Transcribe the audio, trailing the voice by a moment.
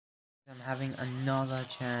I'm having another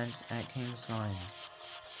chance at King Slime.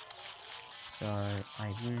 So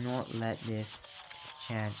I will not let this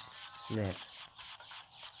chance slip.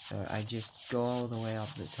 So I just go all the way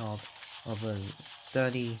up the top of a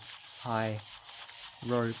 30 high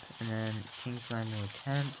rope, and then King Slime will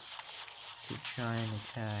attempt to try and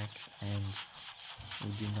attack, and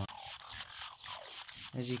will do not.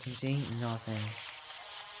 As you can see, nothing.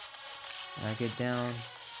 When I get down,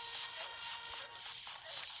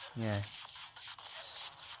 yeah,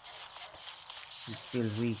 he's still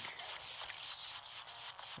weak.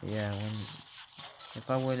 Yeah, if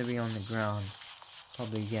I were to be on the ground,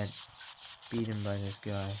 probably get beaten by this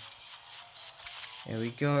guy. There we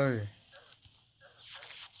go.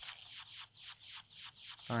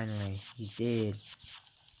 Finally, he's dead.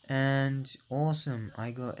 And awesome,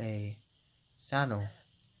 I got a saddle.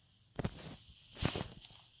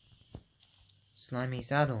 Slimy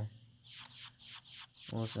saddle.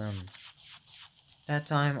 Awesome. That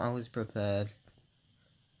time I was prepared.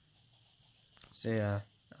 So yeah,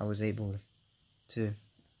 I was able to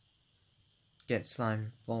get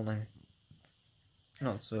slime falling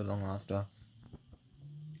not so long after.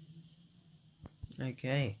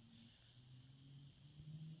 Okay.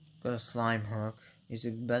 Got a slime hook. Is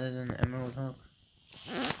it better than the emerald hook?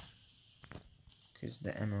 Because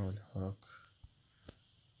the emerald hook,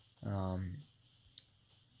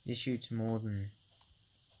 this shoots more than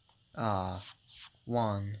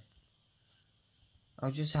one.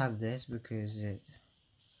 I'll just have this because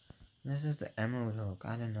this is the emerald hook.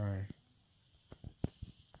 I don't know.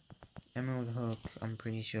 Emerald hook, I'm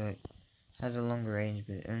pretty sure it has a longer range,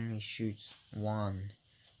 but it only shoots one,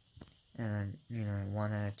 and you know,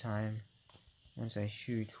 one at a time. Once I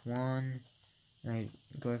shoot one, I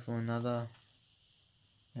go for another,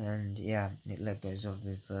 and yeah, it let goes of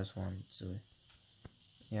the first one. So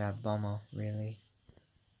yeah, bummer, really.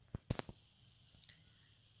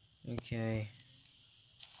 Okay.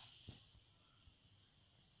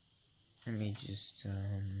 Let me just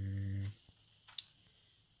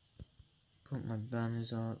put my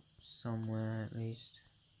banners up somewhere at least.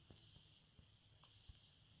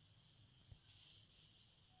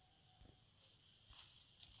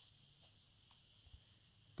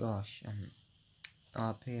 Gosh, I'm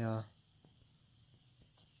up here.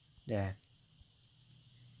 There.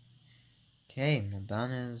 Okay, my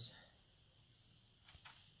banners.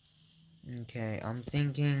 Okay, I'm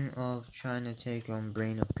thinking of trying to take on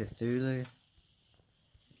Brain of Cthulhu.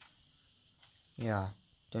 Yeah,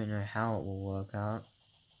 don't know how it will work out.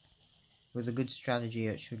 With a good strategy,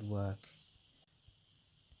 it should work.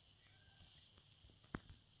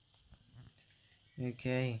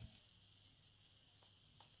 Okay.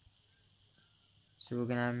 So we're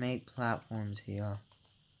gonna make platforms here.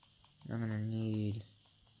 I'm gonna need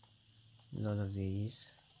a lot of these.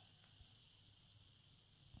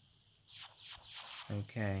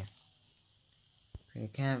 Okay. Create a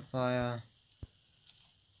campfire.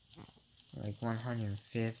 Like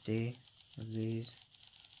 150 of these.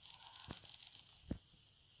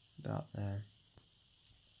 About there.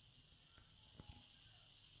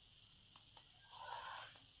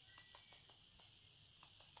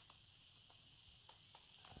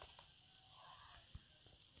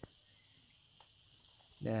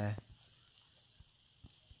 There.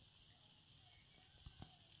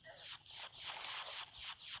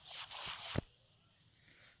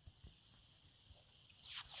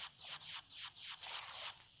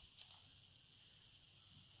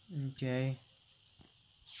 Okay.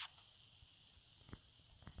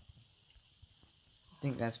 I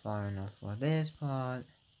think that's far enough for this part.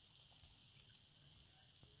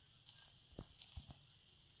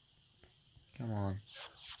 Come on.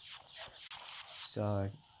 So,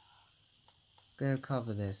 gonna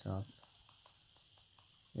cover this up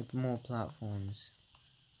with more platforms.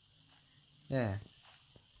 There.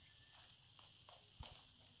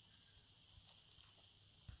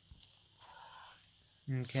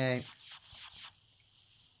 Okay.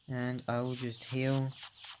 And I will just heal.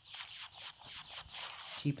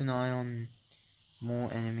 Keep an eye on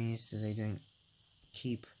more enemies so they don't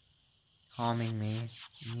keep harming me.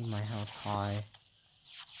 I need my health high.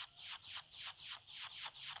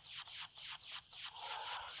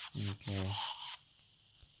 Okay.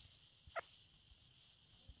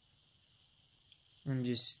 I'm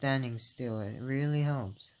just standing still, it really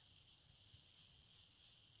helps.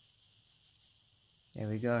 There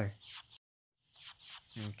we go.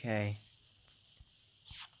 Okay.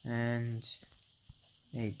 And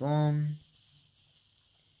a bomb.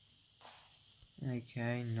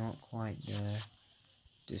 Okay, not quite there.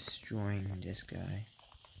 Destroying this guy.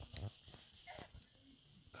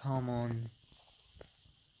 Come on.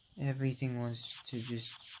 Everything wants to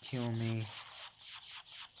just kill me.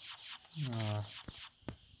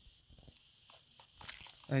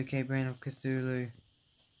 Okay, Brain of Cthulhu.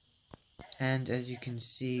 And as you can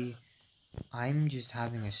see, I'm just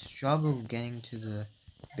having a struggle getting to the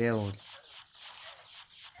build.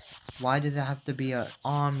 Why does it have to be an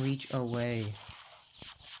arm reach away?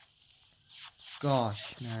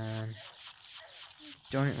 Gosh, man.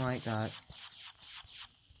 Don't like that.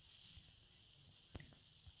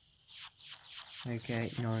 Okay,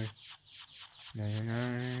 no. No, no,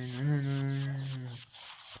 no, no, no, no.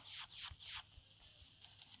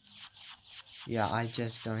 Yeah, I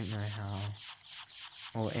just don't know how.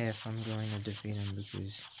 Or if I'm going to defeat him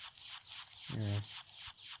because, you know.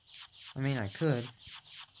 I mean, I could.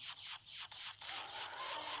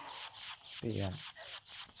 But yeah.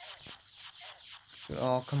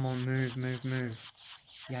 Oh, come on, move, move, move.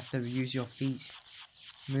 You have to use your feet.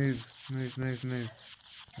 Move, move, move, move.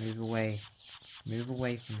 Move away. Move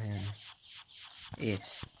away from him.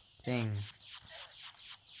 Thing.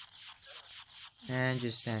 And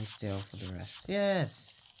just stand still for the rest.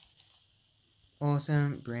 Yes!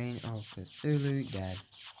 Awesome. Brain of Cthulhu dead.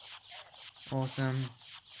 Awesome.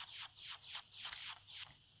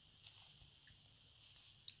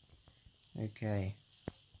 Okay.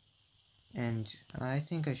 And I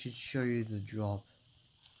think I should show you the drop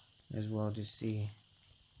as well to see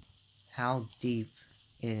how deep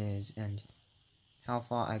it is and how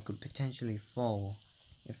far I could potentially fall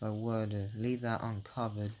if I were to leave that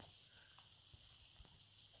uncovered.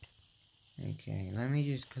 Okay, let me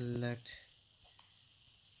just collect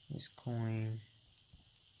this coin.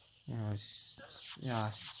 Oh,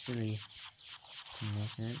 silly.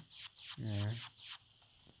 Miss it. There.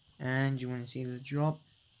 And you want to see the drop?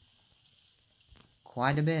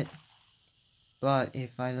 Quite a bit. But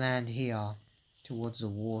if I land here, towards the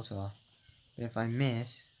water, but if I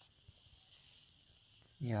miss,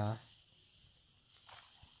 yeah.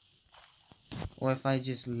 Or if I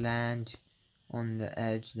just land on the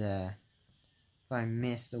edge there, if I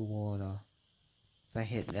miss the water, if I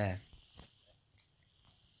hit there,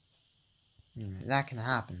 that can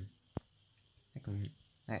happen.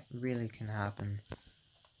 That really can happen.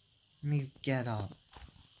 Let me get up.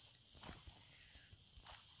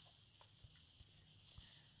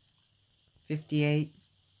 $58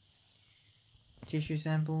 tissue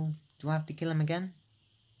sample. Do I have to kill him again?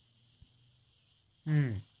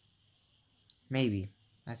 Maybe.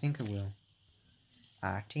 I think I will.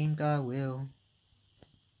 I think I will.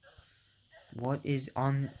 What is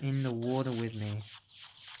in the water with me?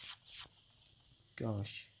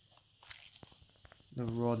 Gosh. The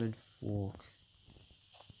rotted fork.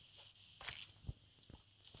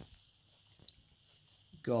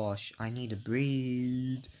 Gosh, I need to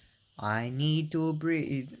breathe. I need to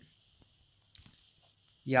breathe.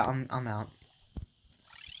 Yeah, I'm out.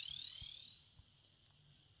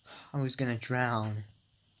 I was gonna drown.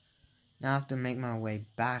 Now I have to make my way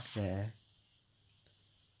back there.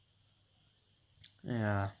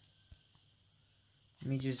 Yeah. Let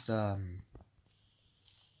me just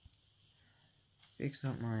fix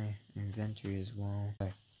up my inventory as well.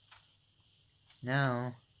 Okay.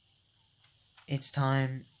 Now it's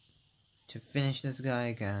time to finish this guy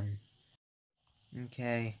again.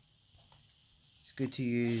 Okay. It's good to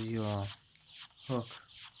use your hook.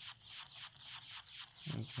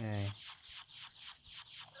 Okay.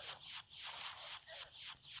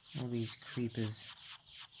 All these creepers.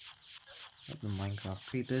 Like the Minecraft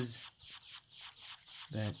creepers.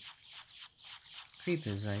 But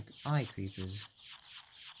creepers like eye creepers.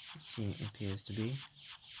 It appears to be.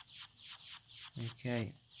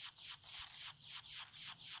 Okay.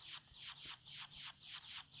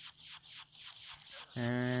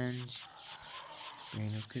 And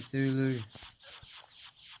Brain of Cthulhu.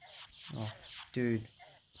 Oh, dude.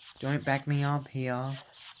 Don't back me up here.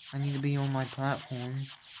 I need to be on my platform.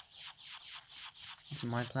 This is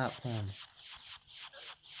my platform.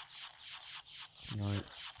 No.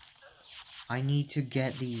 I need to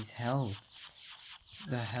get these health.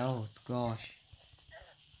 The health, gosh.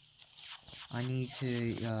 I need to,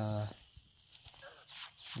 yeah.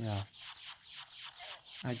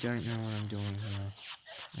 I don't know what I'm doing here.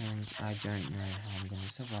 And I don't know how I'm gonna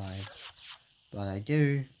survive. But I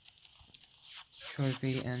do.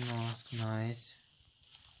 Trophy and mask, nice.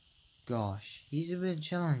 Gosh, he's a bit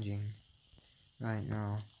challenging right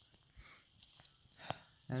now.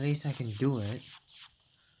 At least I can do it.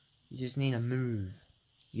 You just need to move.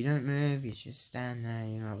 You don't move, you just stand there,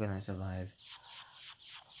 you're not gonna survive.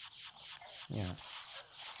 Yeah.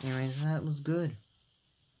 Anyways, that was good.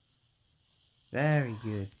 Very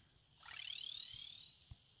good.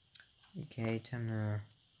 Okay, time to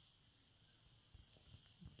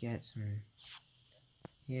get some.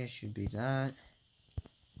 Here should be that.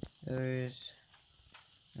 Those.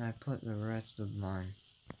 And I put the rest of mine.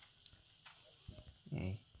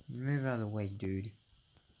 Hey, move out of the way, dude.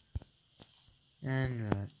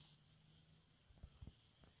 And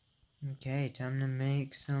okay, time to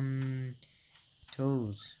make some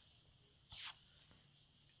tools.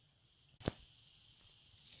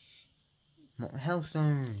 More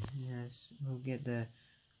hellstone. Yes, we'll get the.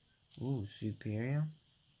 Ooh, superior.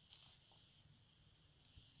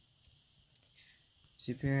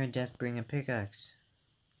 Superior Deathbringer pickaxe.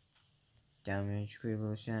 Damage,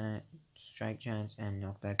 critical chance, strike chance, and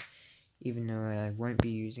knockback. Even though I won't be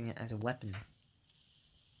using it as a weapon.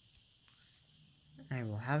 I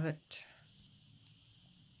will have it.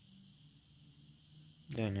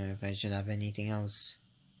 Don't know if I should have anything else.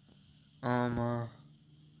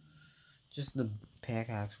 Just the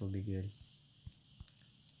pickaxe will be good.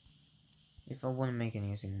 If I want to make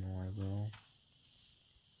anything more, I will.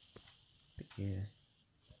 But yeah.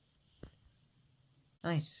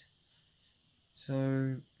 Nice.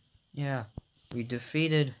 So, yeah. We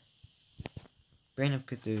defeated Brain of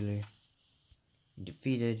Cthulhu. We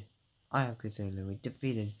defeated Eye of Cthulhu. We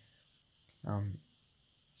defeated,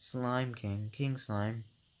 Slime King, King Slime.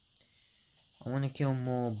 I want to kill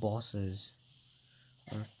more bosses.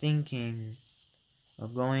 I'm thinking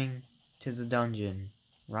of going to the dungeon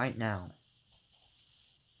right now.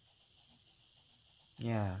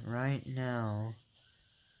 Yeah, right now.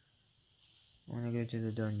 I want to go to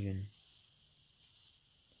the dungeon.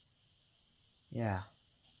 Yeah.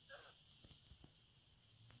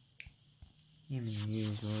 Even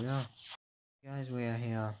usual, yeah. Guys, we are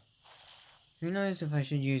here. Who knows if I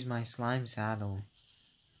should use my slime saddle?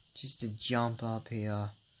 Just to jump up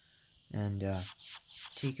here and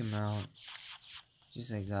take him out.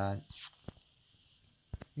 Just like that.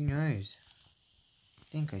 Who knows? I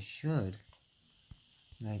think I should.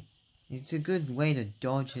 Like, it's a good way to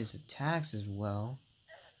dodge his attacks as well.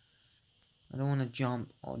 I don't want to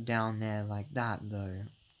jump down there like that though.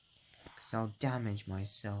 Because I'll damage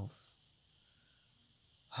myself.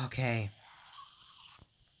 Okay.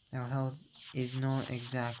 Our health is not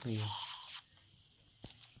exactly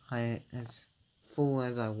as full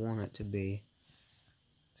as I want it to be.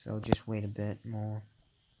 So I'll just wait a bit more.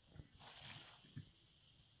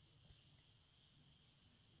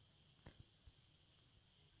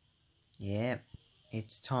 Yep,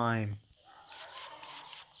 it's time.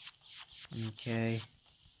 Okay.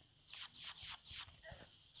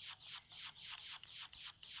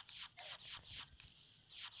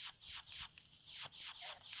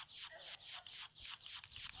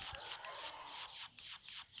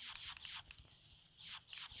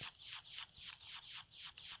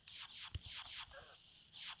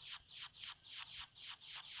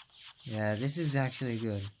 Yeah, this is actually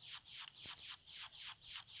good.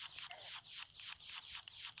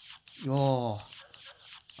 Oh,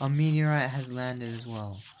 a meteorite has landed as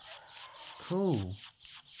well. Cool.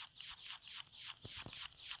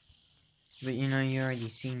 But you know, you already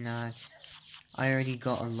seen that. I already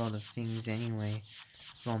got a lot of things anyway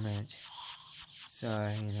from it. So,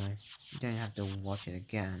 you know, you don't have to watch it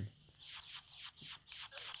again.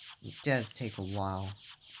 It does take a while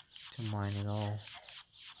to mine it all.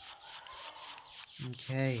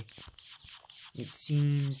 Okay. It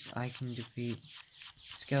seems I can defeat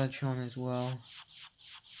Skeletron as well.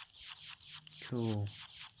 Cool.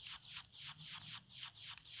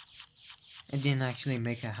 I didn't actually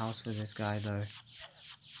make a house for this guy though.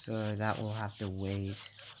 So that will have to wait.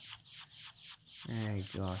 Oh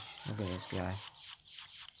gosh, look at this guy.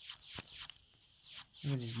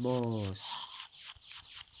 Look at this boss.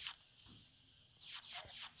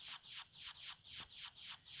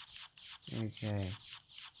 Okay.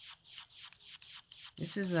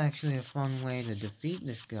 This is actually a fun way to defeat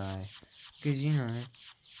this guy. Because, you know,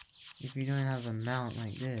 if you don't have a mount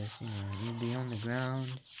like this, you know, you'll be on the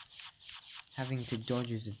ground, having to dodge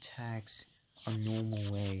his attacks a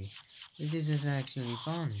normal way. But this is actually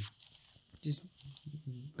fun. Just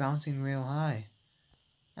bouncing real high.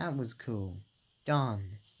 That was cool.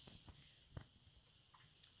 Done.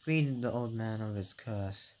 Freed the old man of his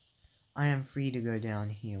curse. I am free to go down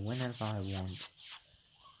here whenever I want.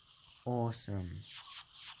 Awesome.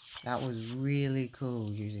 That was really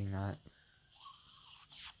cool using that.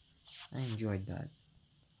 I enjoyed that.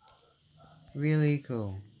 Really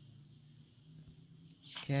cool.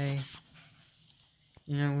 Okay.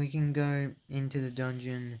 You know, we can go into the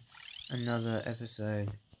dungeon another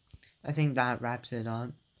episode. I think that wraps it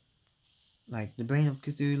up. Like, the Brain of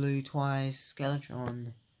Cthulhu twice,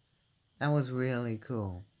 Skeletron. That was really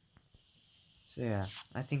cool. So yeah,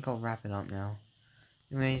 I think I'll wrap it up now.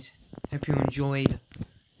 Anyways, hope you enjoyed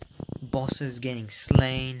bosses getting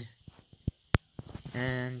slain.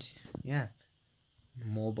 And yeah,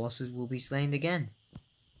 more bosses will be slain again.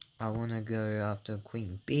 I want to go after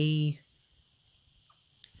Queen Bee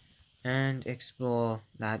and explore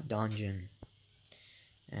that dungeon.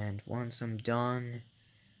 And once I'm done,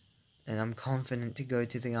 and I'm confident to go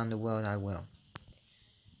to the underworld, I will.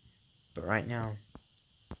 But right now,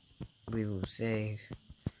 we will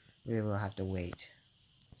have to wait.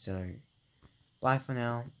 So, bye for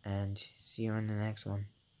now, and see you in the next one.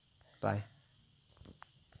 Bye.